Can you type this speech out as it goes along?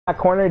that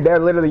corner, they're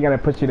literally gonna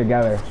put you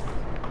together.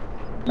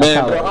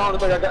 Man, bro, I don't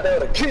think I got that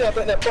with a kill. I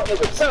think that fuck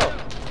nigga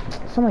sound.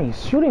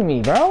 Somebody's shooting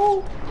me,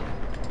 bro.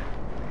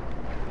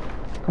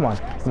 Come on,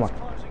 come on.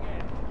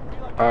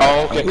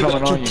 Oh, okay,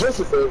 coming on you.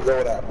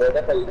 Out, bro.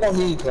 That's how you know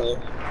he ain't playing.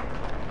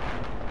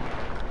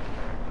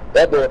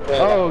 That boy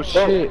playing. Oh, like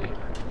shit.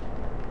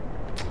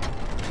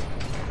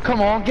 Come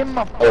on, give me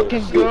my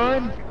fucking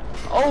gun.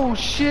 Oh,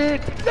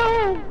 shit.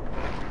 No.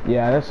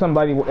 Yeah, there's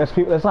somebody.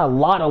 There's a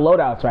lot of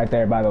loadouts right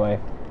there, by the way.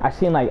 I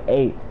seen like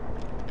 8.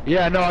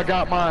 Yeah, no, I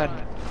got mine.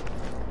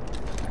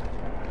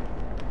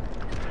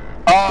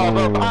 Oh,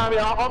 bro, behind me,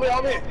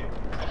 on me.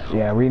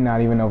 Yeah, we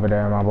not even over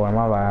there, my boy.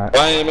 My bad.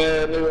 Lame,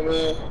 man,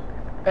 nigga, man.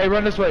 Hey,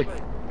 run this way.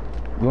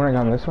 You wanna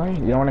come this way?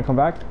 You don't wanna come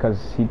back? Cause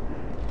he.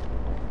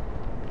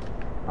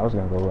 I was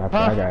gonna go after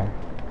that guy.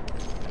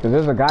 Cause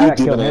there's a guy that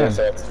killed him.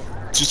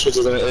 2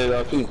 switches on the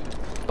ARP.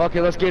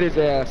 Okay, let's get his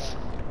ass.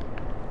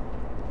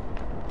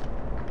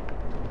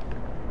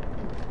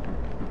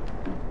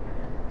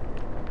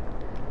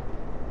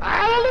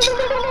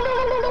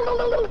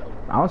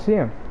 I don't see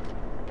him.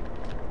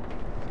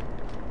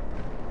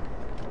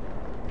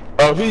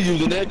 Oh, he's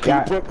using that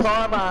Yeah. Cooper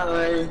Carmine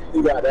lane.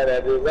 You got that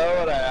at this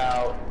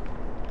loadout.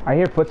 I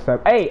hear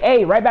footsteps. Hey,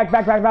 hey, right back.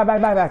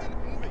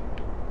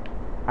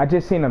 I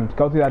just seen him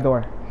go through that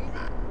door.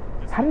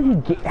 How did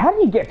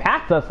he get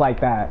past us like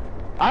that?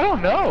 I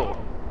don't know.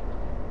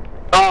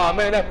 Oh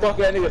man, that fuck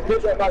ass nigga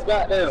picked up my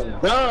goddamn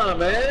gun,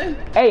 man.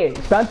 Hey,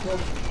 stunt.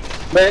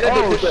 Man, that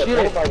Oh, nigga picked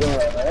shit. up my gun,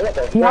 man. What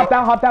the He fuck?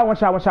 hopped out, one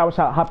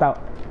shot, hopped out.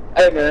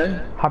 Hey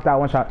man. Hopped out,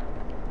 one shot.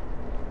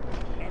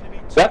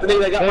 That's the nigga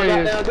that got my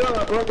There he is. goddamn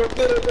gun, bro. Go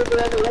get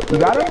it. You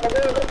got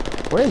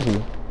him? Where is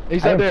he?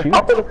 He's I up there. didn't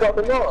I'm shoot. finna fuck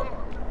him up.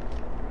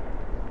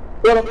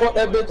 Where the fuck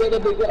that bitch take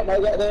that bitch got my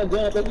goddamn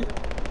gun, baby?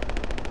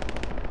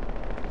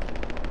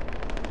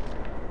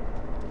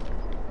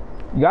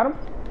 You got him?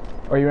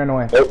 Or you ran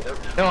away?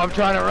 No, I'm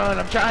trying to run.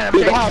 I'm trying.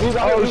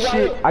 Oh,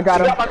 shit. I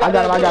got him. I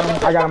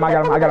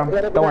got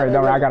him. Don't worry.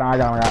 I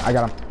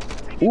got him.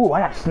 Ooh, I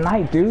got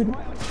sniped, dude.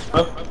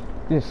 Huh?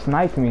 You just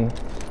sniped me.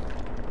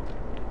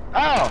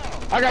 Oh,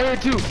 I got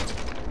hit too.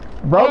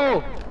 Bro,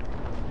 Oh.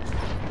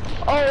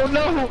 Oh,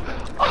 no.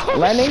 Oh,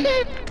 landing.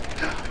 shit.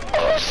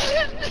 Oh,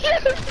 shit.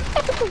 Yes.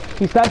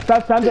 He stunned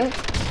there.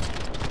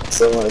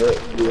 Something like that,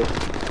 yeah.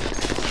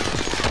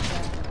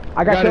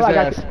 I got Got killed. his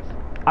ass.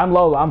 I'm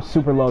low. I'm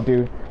super low,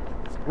 dude.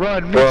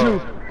 Run, me Bro.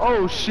 too.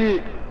 Oh,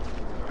 shit.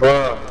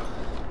 Bro.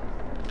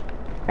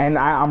 And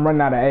I'm running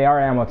out of AR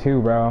ammo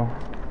too, bro.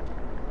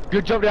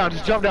 Good, jump down.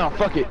 Just jump down.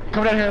 Fuck it.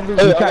 Come down here and lose.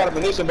 Hey, I got a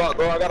munition box,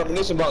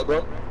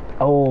 bro.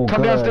 Oh,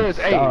 Come good downstairs,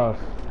 hey. stuff.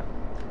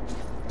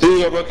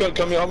 See ya, bro.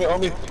 Come here, on me.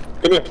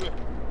 Come here.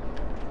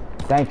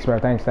 Thanks, bro.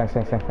 Thanks.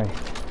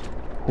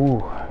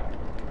 Ooh.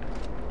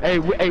 Hey,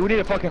 we need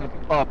a fucking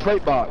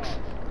plate box.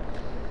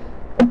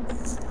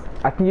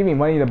 I can give you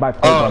money to buy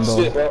plate Oh, bundles.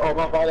 shit, bro. Oh,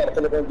 my fault. I gotta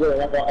fill up on good.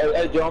 My fault.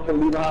 Hey, Joe, I'm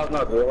finna leave my house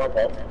now, dude. My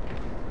fault.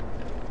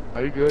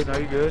 Are you good? Are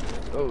you good?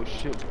 Oh,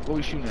 shit. What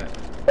we shooting at?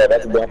 Hey,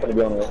 that's a bit. I'm finna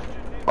be on there.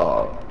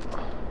 Oh.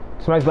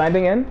 Somebody's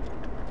landing in?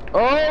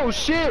 Oh,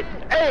 shit.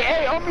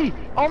 Hey, on me.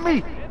 On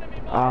me.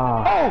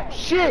 Ah. Oh,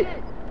 shit.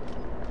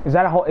 Is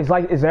that a whole? Is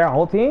there a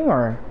whole team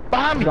or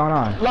Behind me. what's going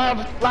on?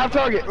 Live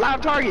target.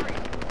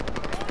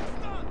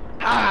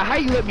 Ah, how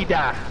you let me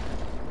die?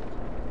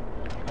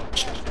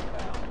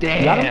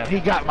 Damn, he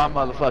got my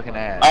motherfucking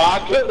ass. Oh, I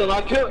killed him.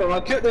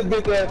 I killed this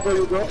bitch ass for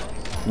you, bro.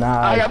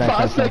 Nah. I got thanks.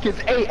 5 seconds.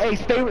 Hey,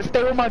 stay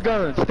with my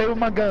guns. Stay with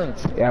my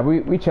guns. Yeah,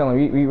 we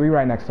chilling. We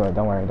right next to it.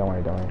 Don't worry.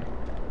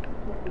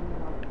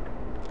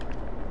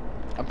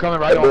 I'm coming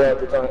right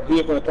on. He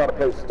was gonna try to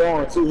play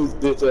Storm too, his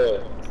bitch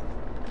ass.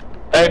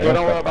 Hey, bro,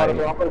 don't worry about it,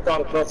 bro. I'm gonna call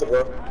the cluster,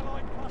 bro.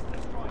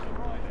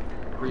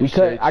 We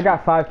could. I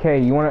got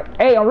 5K. You wanna?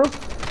 Hey, on roof.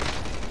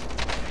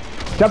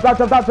 Jumped off.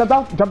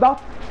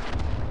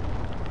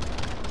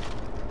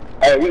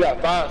 Hey, we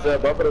got 5, sir,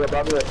 bro. I'm gonna go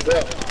by me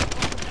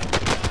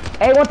myself.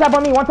 Hey, one tap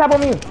on me. One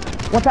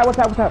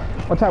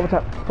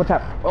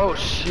tap. Oh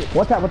shit.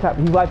 One tap.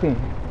 He's lifing.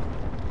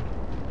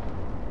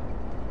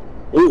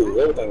 Ooh,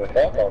 everything went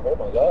back off. Oh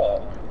my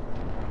god.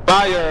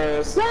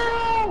 Fire!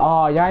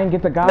 Oh, y'all didn't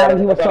get the guy.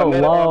 He was so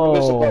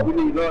low. We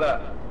need to know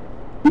that.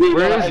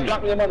 Where is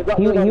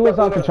he? He was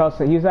on control.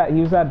 He was at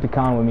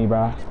Decon with me,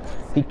 bro.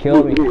 He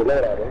killed me. Damn, we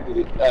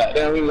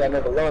ain't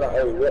got another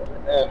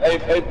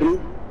loadout. Hey, Blue.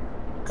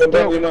 Come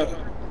back with money.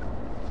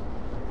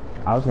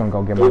 I was gonna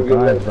go get my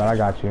guns, but I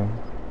got you.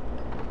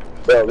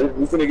 Bro,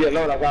 we finna get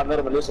loaded. I got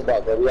another munition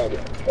box, bro. We gotta get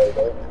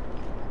it.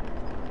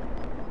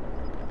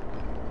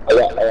 I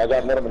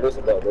got another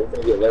munition box, bro. We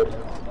finna get loaded.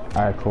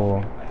 Alright,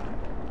 cool.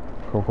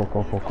 I'm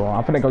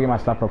finna go get my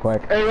stuff real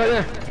quick. Hey, right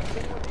there.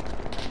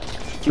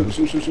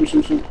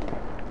 Shoot.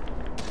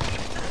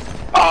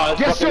 Ah,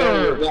 Yes,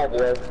 sir. Now,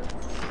 boy.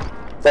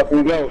 Fuck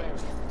we go.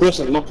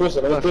 Pushing. Let's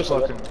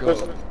fucking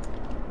go.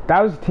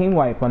 That was a team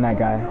wipe on that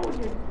guy.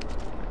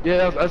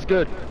 Yeah, that's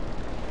good.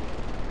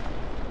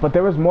 But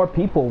there was more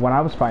people when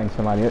I was fighting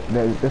somebody.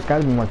 There's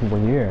gotta be more people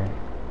here.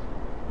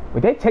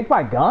 Would they take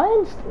my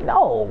guns?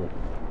 No.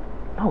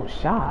 No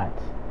shot.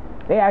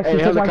 They actually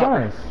Hey, took my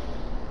helicopter. guns.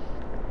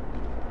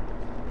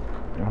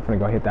 I'm gonna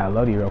go hit that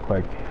Lodi real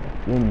quick.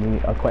 Give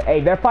me a quick.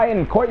 Hey, they're fighting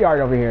in the courtyard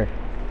over here.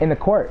 In the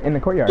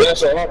courtyard. Yeah,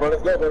 so bro.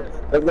 Let's go, bro.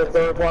 Let's go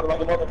third party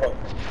like a motherfucker.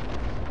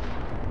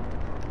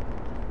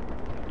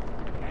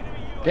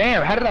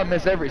 Damn, how did I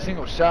miss every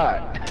single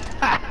shot?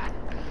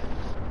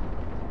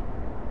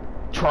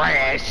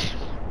 Trash.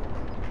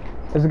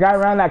 There's a guy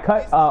around that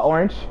cut,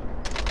 orange.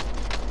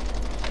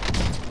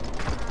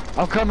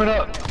 I'm coming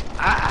up.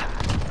 Ah.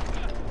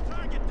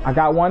 I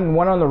got one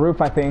on the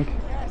roof, I think.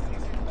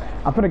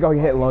 I'm gonna go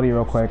hit Lodi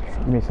real quick.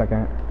 Give me a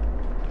second.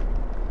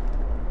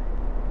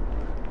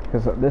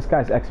 Cause this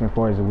guy's X-Men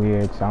 4 is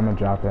weird, so I'm gonna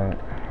drop it.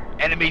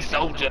 Enemy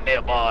soldier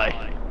nearby.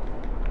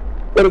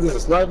 What is this, a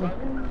sniper?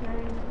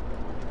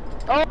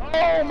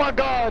 Oh my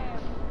god.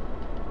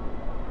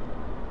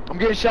 I'm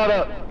getting shot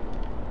up.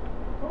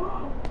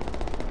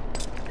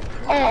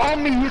 Oh,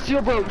 on me, his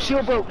shield broke,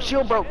 shield broke,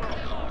 shield broke.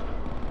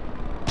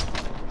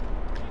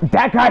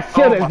 That guy's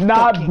shield Oh is my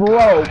not fucking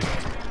broke. God.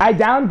 I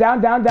down.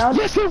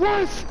 Yes, it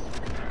was.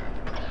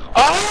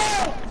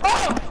 Oh!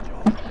 Oh!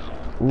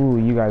 Ooh,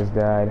 you guys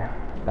died.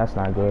 That's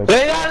not good.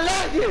 They not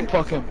lucky!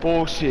 Fucking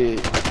bullshit.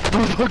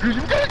 Motherfucker,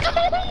 you gotta go.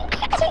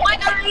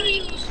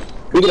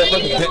 Look at that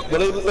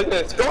fucking, look at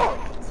that scar.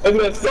 Look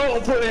at that scar.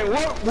 Put in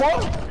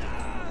what?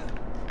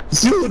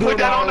 You doing Put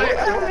that on all their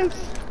that? ass.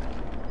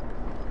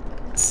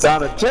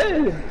 Sound of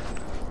change.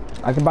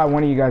 I can buy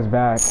one of you guys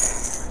back.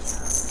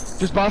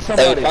 Just buy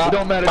somebody. It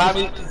don't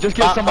matter. Just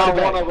get somebody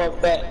one back. of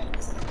us back.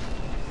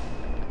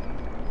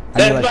 I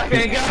need Let's like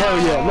fucking go. Hell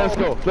yeah, let's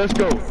go. Let's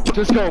go.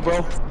 Just go,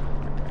 bro.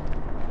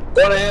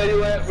 Where the hell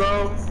you at,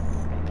 bro?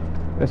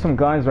 There's some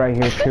guns right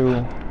here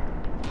too.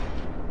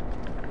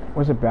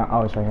 Where's it bound?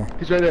 Oh, it's right here.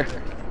 He's right there.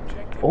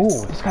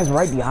 Oh, this guy's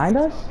right behind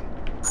us?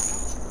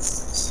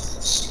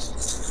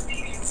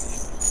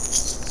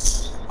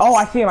 Oh,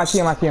 I see him. She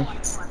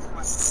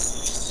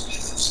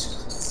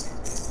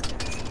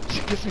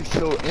gets me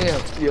so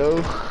amped,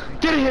 yo.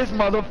 Get his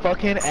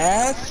motherfucking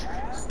ass.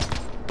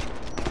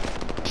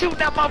 Shoot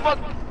that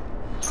motherfucker.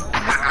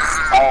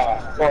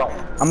 Ah, fuck.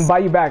 I'm gonna buy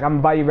you back. You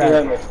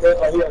gotta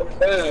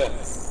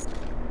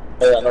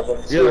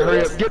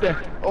hurry up. Get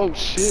there. Oh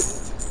shit.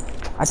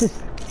 I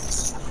just...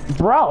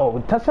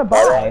 Bro, touch a Alright,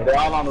 buy. they're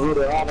all on the roof,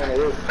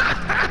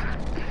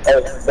 Hey,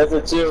 that's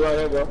a chill right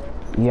here, bro.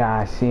 Yeah,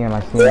 I see him.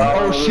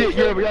 Oh shit,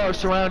 yeah, we are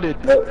surrounded.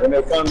 When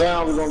they come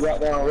down, we're gonna drop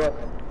down right.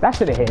 That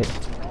should've hit.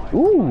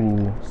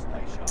 Ooh.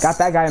 Got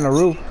that guy on the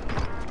roof.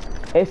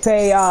 It's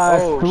a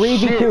 3v2.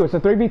 shit. It's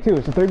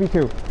a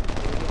 3v2.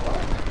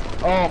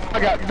 Oh my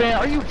god, man,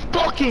 are you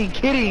fucking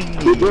kidding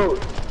We me? broke.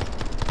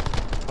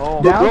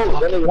 Oh,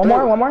 Down. One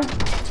more.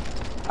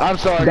 I'm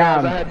sorry,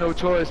 Down. guys. I had no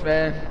choice,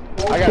 man.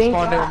 I got Think.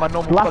 spawned in with my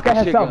normal Last guy fucking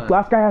has shit self. gun.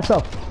 Last guy has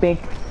self. Think.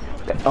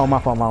 Oh, my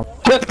fault.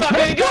 Let's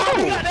fucking go!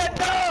 We got that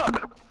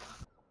dog!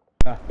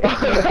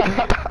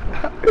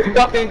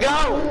 Fucking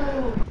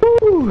go!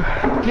 Woo.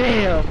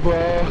 Damn,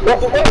 bro. What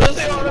does it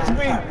say on the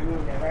screen?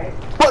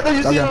 What do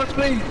you see Okay. on the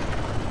screen?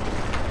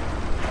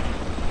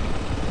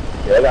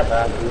 Yeah, I got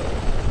 9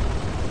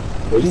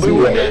 kills. We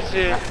won that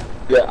shit.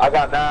 Yeah, I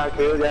got 9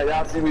 kills. Yeah,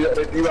 y'all see me up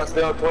there, you got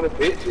still on 20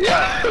 pitch.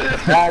 Yeah,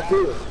 9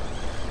 kills.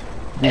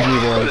 GG,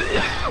 boys.